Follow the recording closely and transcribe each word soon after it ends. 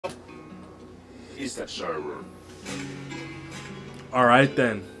is that server. Alright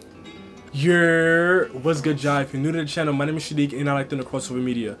then. What's good, y'all? If you're new to the channel, my name is Shadiq and I like the KRXOVR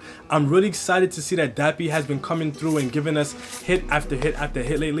Media. I'm really excited to see that Dappy has been coming through and giving us hit after hit after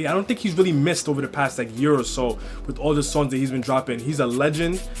hit lately. I don't think he's really missed over the past like year or so with all the songs that he's been dropping. He's a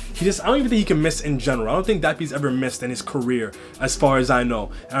legend. I don't even think he can miss in general. I don't think Dappy's ever missed in his career as far as I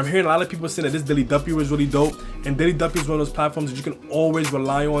know. And I'm hearing a lot of people saying that this Duppy was really dope. And Duppy is one of those platforms that you can always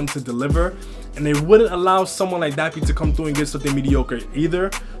rely on to deliver. And they wouldn't allow someone like Dappy to come through and get something mediocre either.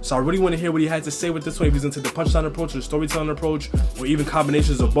 So I really want to hear what he has to say with this one, if he's into the punchline approach or the storytelling approach, or even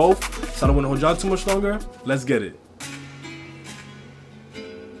combinations of both. So I don't want to hold y'all too much longer. Let's get it.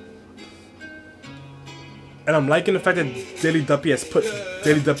 And I'm liking the fact that Duppy has put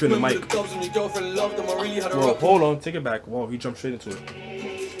Duppy on the mic. Whoa, hold on, take it back. Whoa, he jumped straight into it.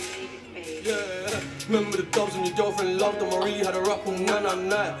 Remember the dubs when your girlfriend loved them, I really had a rap all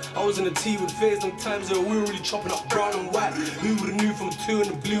night. I was in the tea with phase, them times that we were really chopping up brown and white. Who would've knew from 2 and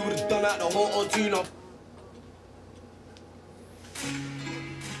the blue would've done out the hot or tune up.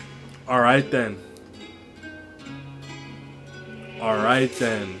 Alright then. Alright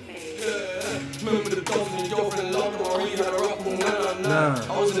then. Remember the dubs when your girlfriend loved them, I really had a rap all night.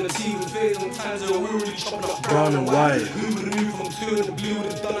 I was in the tea with phase, them times that we were really chopping up brown and white. Who would've knew from 2 and the blue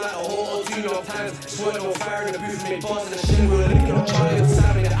would've done out the hot or tune up times. Sweating on fire in the booth, made bars and the shit, we were licking on Charlie and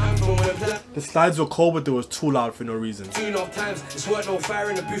Sammy, the anthem when I played. The slides were cold, but they was too loud for no reason. Tune off times, it's worked on fire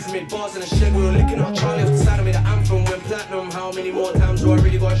in the booth, we made bars and the shit, we were licking on Charlie off the side, I made the anthem when platinum. How many more times do I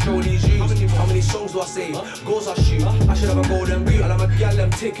really gotta show these views? How many songs do I say? Goals I shoot. I should have a golden boot, and I'm a gal, them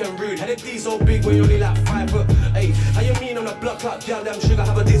thick and rude. Had it D so big when you're only like 5 foot. Hey, how you mean on a blood clot, gal, them sugar,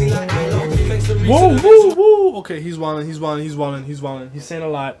 have a dizzy like I love. Whoa, whoa, whoa. Okay, he's wilding, He's saying a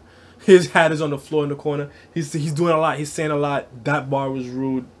lot. His hat is on the floor in the corner. He's doing a lot. He's saying a lot. That bar was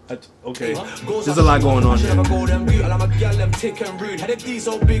rude. Okay, there's a lot going on here. I'm a gal, them thick and rude. Had it D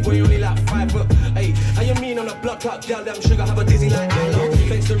so big when you only like 5 foot. Hey, how you mean on a blood clot, gal, them sugar, have a dizzy like I love.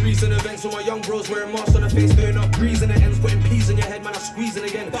 Thanks to recent events, with my young bros wearing masks on the face, doing up breezing the ends, putting peas in your head, man, I'm squeezing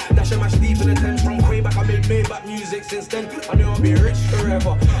again. Dash and mash deep in the Thames from way back. I made back music since then. I know I'll be rich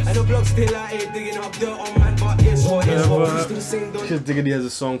forever. And the blog still out here digging up dirt on man, but it's what it's what. Just Diggity has a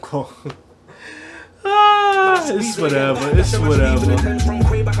song called. It's whatever. It's whatever. From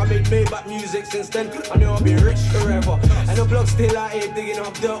way back, I made back music since then. I know I'll be rich forever. And the blog still out here digging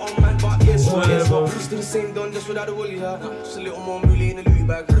up dirt on man, but it's whatever. Still the same done, just without the woolly hair. Just a little more mooly in the Louis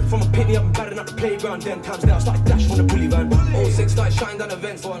bag. From a penny up and batting up the playground. Then times now started dash on the bully van. 06 started shutting down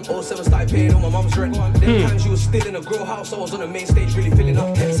events. 07 started paying all my mum's rent. Then times she was still in a grow house. I was on the main stage, really filling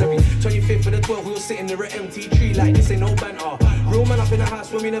up tents every 25th for the 12th. We were sitting there at empty tree like this ain't no banter. Real man up in the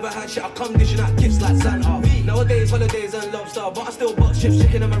house when we never had shit. I come dishing out gifts like Santa. Nowadays, holidays and lobster, but I still box chips,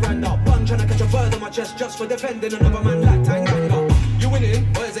 chicken and Miranda. Bun trying to catch a bird on my chest just for defending another man like Tanganga. You winning,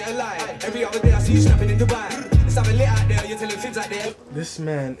 or is it a lie? Every other day I see you snapping in Dubai. It's having lit out there, you're telling fibs out there. This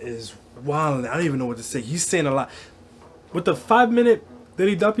man is wild. I don't even know what to say. He's saying a lot. With the 5-minute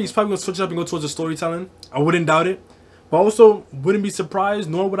Duppy, he's probably going to switch it up and go towards the storytelling. I wouldn't doubt it. But also, wouldn't be surprised,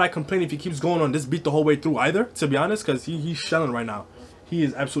 nor would I complain if he keeps going on this beat the whole way through either, to be honest, because he's shelling right now. He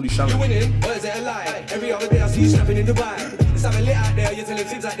is absolutely shelling. You winning, or is it a lie? Every other day I see you snapping in Dubai. It's having lit out there, you're telling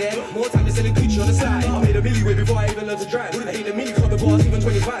fibs out there. More time you're selling Gucci on the side. I made a milli way before I even learned to drive. I hate the mini club before I was even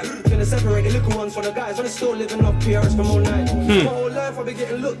 25. Gonna separate the little ones from the guys. When it's still living off PRS from all night. My whole life I've been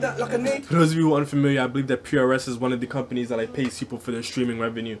getting looked at like a name. For those of you who are unfamiliar, I believe that PRS is one of the companies that like pays people for their streaming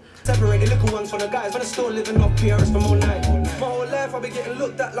revenue. Separate the little ones from the guys. When it's still living off PRS from all night. My whole life I've been getting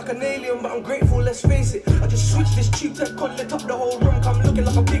looked at like an alien, but I'm grateful, let's face it. I just switched this tube tech, con lit up the whole room. Come looking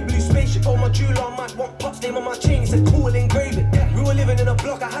like a big blue spaceship. Told my jeweler I might want Pop's name on my chain. He said cool, engrave it. We were living in a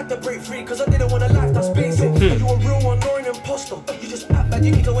block, I had to break free cause I didn't want a life that's basic. You a real one or an imposter. You just act like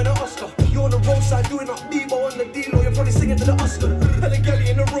you need to win an Oscar. You on the roadside doing up Debo on the D-Lo. You're probably singing to the Oscar. Hella galley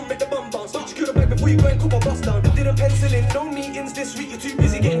in the room, make the bum bounce. Don't you the bag before you go and call my bus down. Didn't pencil in, no meetings this week. You're too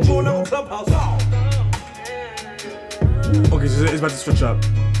busy getting drawn out on Clubhouse. Okay, so it's about to switch up.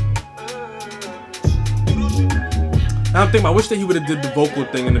 I don't think, I wish that he would have did the vocal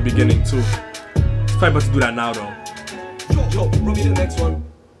thing in the beginning too. He's probably about to do that now though. Yo, run me the next one.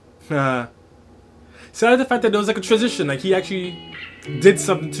 So I like the fact that there was like a transition, like he actually did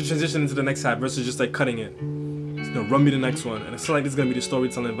something to transition into the next half versus just like cutting it. So, no, run me the next one, and I feel like it's gonna be the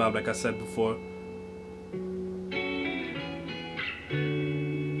storytelling vibe, like I said before.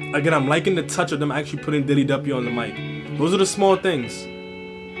 Again, I'm liking the touch of them actually putting Duppy on the mic. Those are the small things.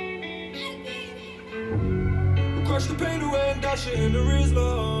 Crush the pain away and dash it in the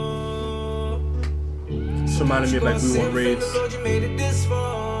Rizla. This reminded me of like We Want Raids.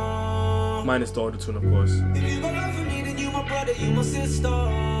 minus the auto-tune, of course. If you got love for me, then you my brother, you my sister.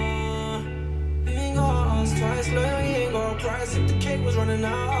 You ain't got ask twice, loyal, you ain't got a price. If the cake was running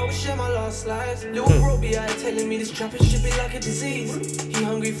out, I would share my last slice. Little bro be out telling me this trapping shit be like a disease. He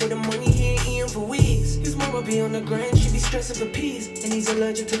hungry for the money, he ain't eating for weeks. His mama be on the grind, she be stressing for peace. And he's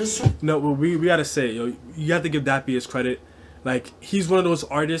allergic to the sweet. No, but we gotta say, yo, you have to give Dappy his credit. Like, he's one of those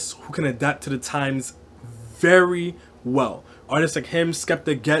artists who can adapt to the times very well. Artists like him,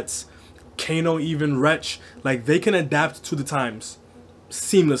 Skepta Gets, Kano, even Wretch, like, they can adapt to the times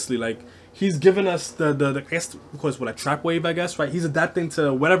seamlessly. Like, he's given us the I guess, of course, what, a trap wave, I guess, right? He's adapting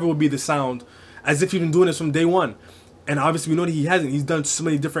to whatever will be the sound as if he's been doing this from day one. And obviously we know that he hasn't. He's done so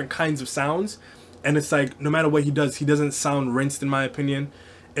many different kinds of sounds, and it's like no matter what he does, he doesn't sound rinsed, in my opinion.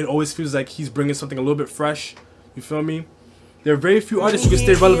 It always feels like he's bringing something a little bit fresh. You feel me? There are very few artists who can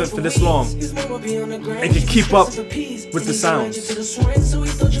stay relevant for this long and can keep up with the sounds.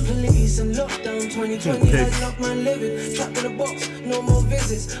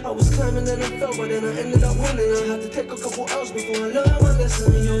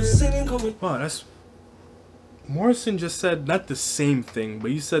 Wow, that's... Morrison just said not the same thing,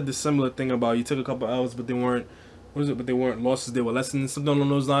 but you said the similar thing about you took a couple L's, but they weren't... What is it? But they weren't losses, they were lessons, something along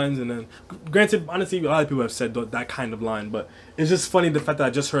those lines. And then, granted, honestly, a lot of people have said that kind of line, but it's just funny the fact that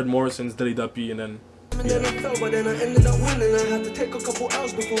I just heard Morrison's Duppy and then... And then I fell, but then I ended up winning. I had to take a couple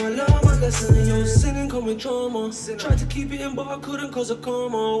L's before I learned my lesson. And yo, sinning come with trauma. Tried to keep it in, but I couldn't cause of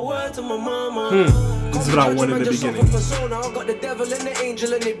karma. Word to my mama. This is what I wanted in the beginning. I got the devil and the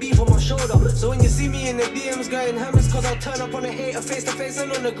angel and they beef on my shoulder. So when you see me in the DMs going hammers, cause I'll turn up on a hater face to face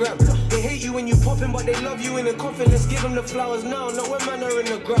and on the gram. They hate you when you popping, but they love you in the coffin. Let's give them the flowers now, not when man are in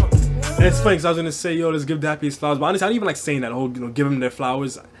the ground. And it's funny because I was gonna say, yo, let's give Dappy his flowers, but honestly, I don't even like saying that whole, you know, give them their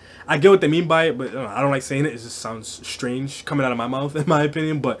flowers. I get what they mean by it, but I don't like saying it. It just sounds strange coming out of my mouth, in my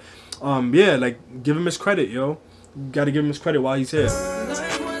opinion. But yeah, like, give him his credit, yo. You gotta give him his credit while he's here.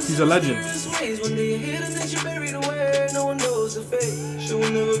 He's a legend. Sometimes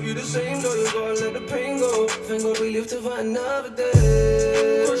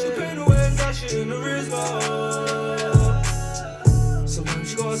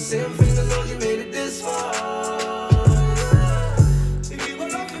you gotta say I'm feeling Lord, you made it this far.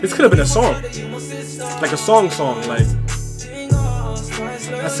 This could have been a song, like a song, like,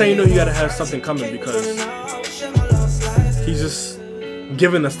 that's how you know you gotta have something coming, because he's just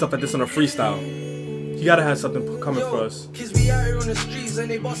giving us stuff like this on a freestyle. You gotta have something coming for us. Kids be out here on the streets and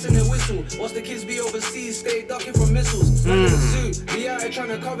they busting their whistle. Watch the kids be overseas, stay ducking from missiles. Be out here trying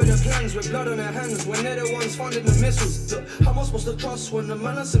to cover their plans with blood on their hands when they're the ones funding the missiles. Look, how am I supposed to trust when the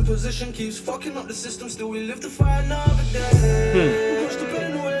man that's in position keeps fucking up the system? Still we live to fight another day. Push the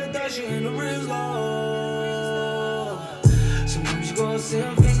pain away, dash it in the real law. Sometimes you gotta say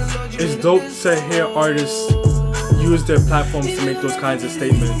I'm feeling Lord, you it's dope to hear artists use their platforms to make those kinds of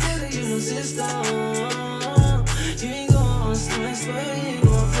statements.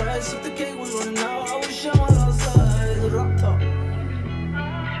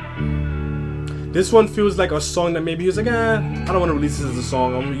 This one feels like a song that maybe he was like, I don't want to release this as a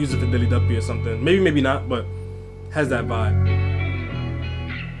song. I'm gonna use it for Duppy or something. Maybe, maybe not, but has that vibe.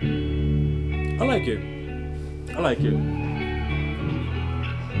 I like it. I like it.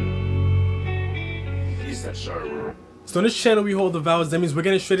 So on this channel we hold the vows. That means we're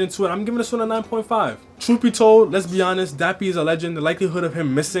getting straight into it. I'm giving this one a 9.5. Truth be told, let's be honest, Dappy is a legend. The likelihood of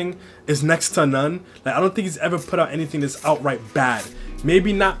him missing is next to none. Like, I don't think he's ever put out anything that's outright bad.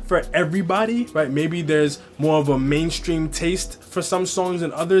 Maybe not for everybody, right? Maybe there's more of a mainstream taste for some songs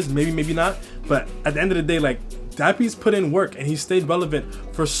than others. Maybe, maybe not. But at the end of the day, like, Dappy's put in work and he stayed relevant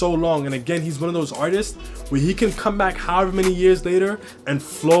for so long. And again, he's one of those artists where he can come back however many years later and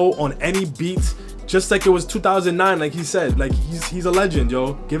flow on any beat, just like it was 2009, like he said. Like, he's a legend,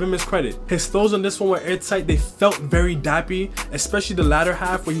 yo. Give him his credit. His flows on this one were airtight. They felt very Dappy, especially the latter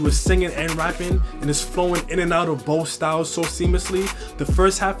half where he was singing and rapping and is flowing in and out of both styles so seamlessly. The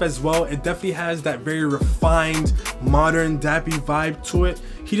first half as well, it definitely has that very refined, modern Dappy vibe to it.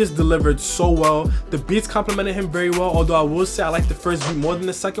 He just delivered so well. The beats complimented him very well, although I will say I like the first beat more than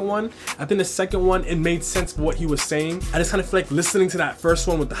the second one. I think the second one, it made sense for what he was saying. I just kind of feel like listening to that first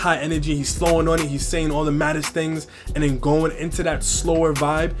one with the high energy, he's flowing on it, he's saying all the maddest things, and then going into that slower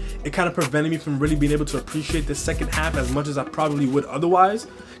vibe, it kind of prevented me from really being able to appreciate the second half as much as I probably would otherwise.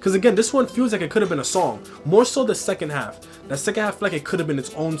 Because again, this one feels like it could have been a song. More so the second half. That second half, like it could have been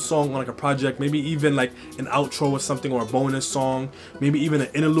its own song on like a project. Maybe even like an outro or something, or a bonus song. Maybe even an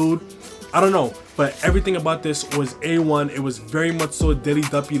interlude. I don't know. But everything about this was A1. It was very much so Daily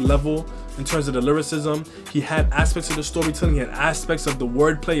Duppy level in terms of the lyricism. He had aspects of the storytelling. He had aspects of the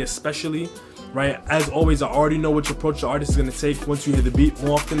wordplay especially. Right? As always, I already know which approach the artist is going to take once you hear the beat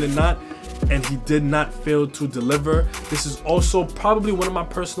more often than not. And he did not fail to deliver. This is also probably one of my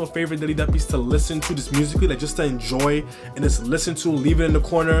personal favorite Daily Duppies to listen to this musically, like just to enjoy and just listen to, leave it in the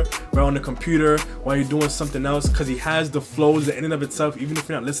corner, right on the computer while you're doing something else, because he has the flows that in and of itself, even if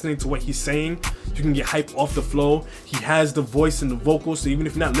you're not listening to what he's saying, you can get hype off the flow. He has the voice and the vocals, so even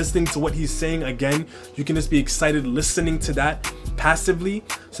if you're not listening to what he's saying again, you can just be excited listening to that passively.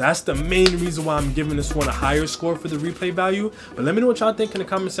 So that's the main reason why I'm giving this one a higher score for the replay value. But let me know what y'all think in the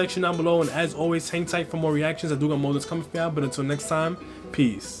comment section down below, and as always, hang tight for more reactions. I do got more that's coming for y'all, but until next time,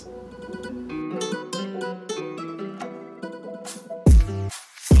 peace.